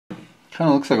Kind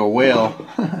of looks like a whale.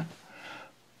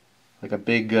 Like a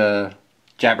big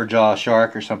jabberjaw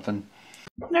shark or something.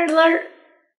 Nerd alert!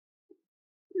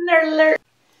 Nerd alert!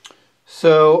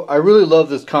 So I really love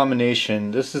this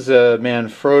combination. This is a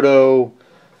Manfrotto.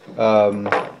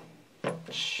 I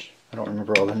don't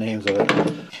remember all the names of it.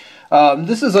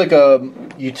 This is like a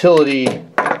utility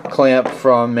clamp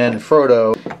from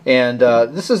Manfrotto, and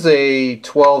this is a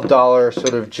 $12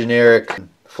 sort of generic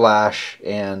flash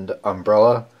and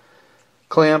umbrella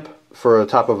clamp for the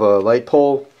top of a light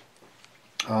pole.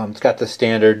 It's got the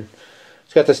standardized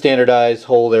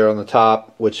hole there on the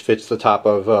top, which fits the top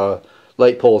of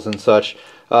light poles and such.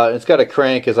 It's got a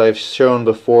crank, as I've shown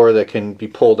before, that can be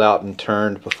pulled out and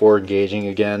turned before engaging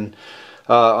again.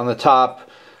 On the top,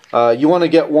 you want to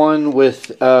get one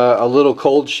with a little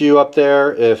cold shoe up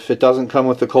there. If it doesn't come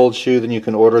with the cold shoe, then you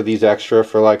can order these extra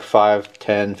for like $5,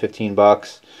 $10,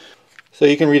 $15. So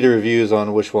you can read the reviews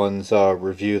on which ones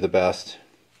review the best.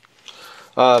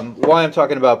 Why I'm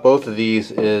talking about both of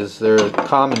these is their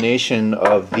combination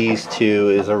of these two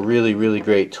is a really, really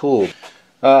great tool.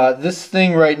 This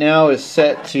thing right now is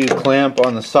set to clamp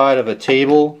on the side of a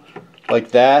table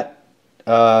like that,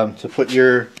 to put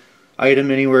your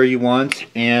item anywhere you want,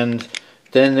 and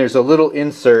then there's a little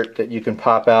insert that you can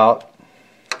pop out,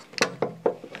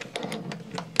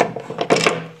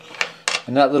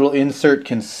 and that little insert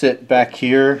can sit back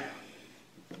here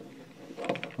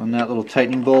on that little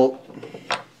tightening bolt.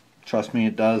 Trust me,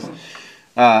 it does.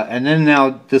 And then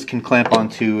now this can clamp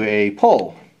onto a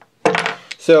pole.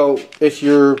 So if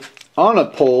you're on a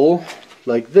pole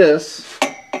like this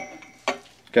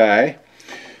guy,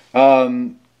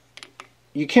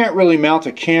 you can't really mount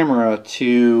a camera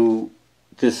to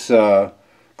this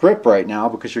grip right now,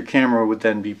 because your camera would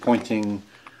then be pointing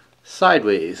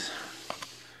sideways,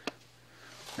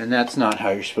 and that's not how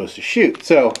you're supposed to shoot.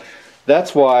 So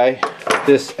that's why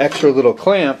this extra little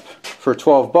clamp for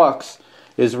 12 bucks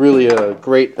is really a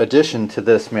great addition to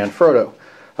this Manfrotto,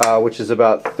 which is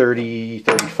about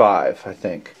 $30-35, I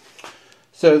think.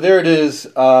 So there it is,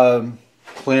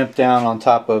 clamped down on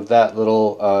top of that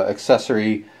little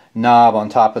accessory knob on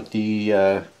top of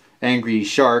the angry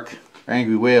shark,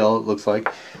 angry whale, it looks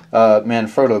like,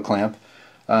 Manfrotto clamp.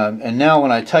 And now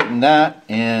when I tighten that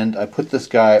and I put this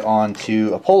guy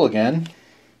onto a pole again,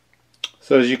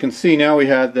 so as you can see, now we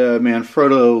had the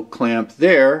Manfrotto clamp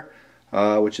there,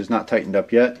 which is not tightened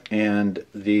up yet, and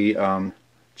the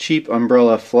cheap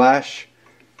umbrella flash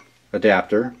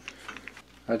adapter.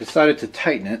 I decided to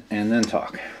tighten it and then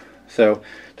talk. So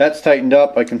that's tightened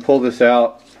up. I can pull this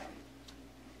out.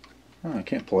 Oh, I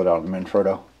can't pull it out of the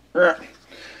Manfrotto.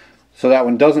 So that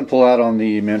one doesn't pull out on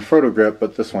the Manfrotto grip,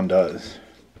 but this one does,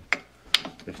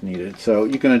 if needed. So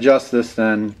you can adjust this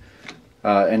then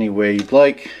any way you'd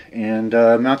like, and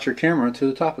mount your camera to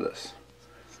the top of this.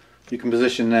 You can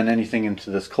position then anything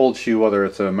into this cold shoe, whether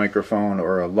it's a microphone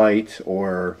or a light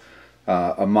or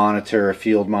a monitor, a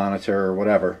field monitor, or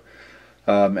whatever.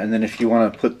 And then if you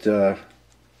want to put,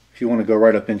 if you want to go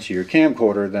right up into your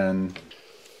camcorder, then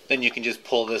you can just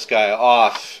pull this guy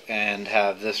off and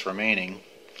have this remaining.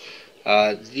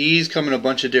 These come in a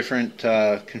bunch of different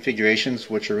configurations,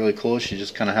 which are really cool. You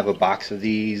just kind of have a box of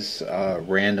these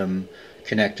random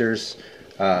connectors.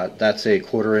 That's a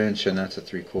 1/4 inch and that's a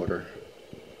 3/4.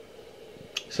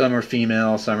 Some are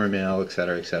female, some are male,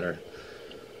 etc., etc.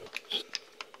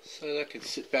 So that could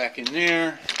sit back in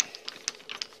there.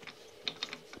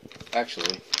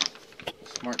 Actually,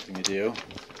 smart thing to do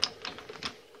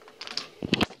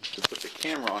is to put the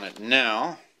camera on it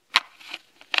now.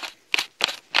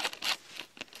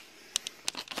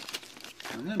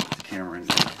 And then put the camera in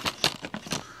there.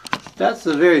 That's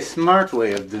a very smart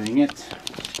way of doing it.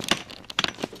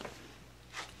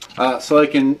 So I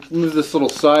can move this little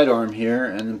side arm here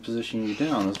and then position you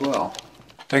down as well.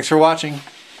 Thanks for watching.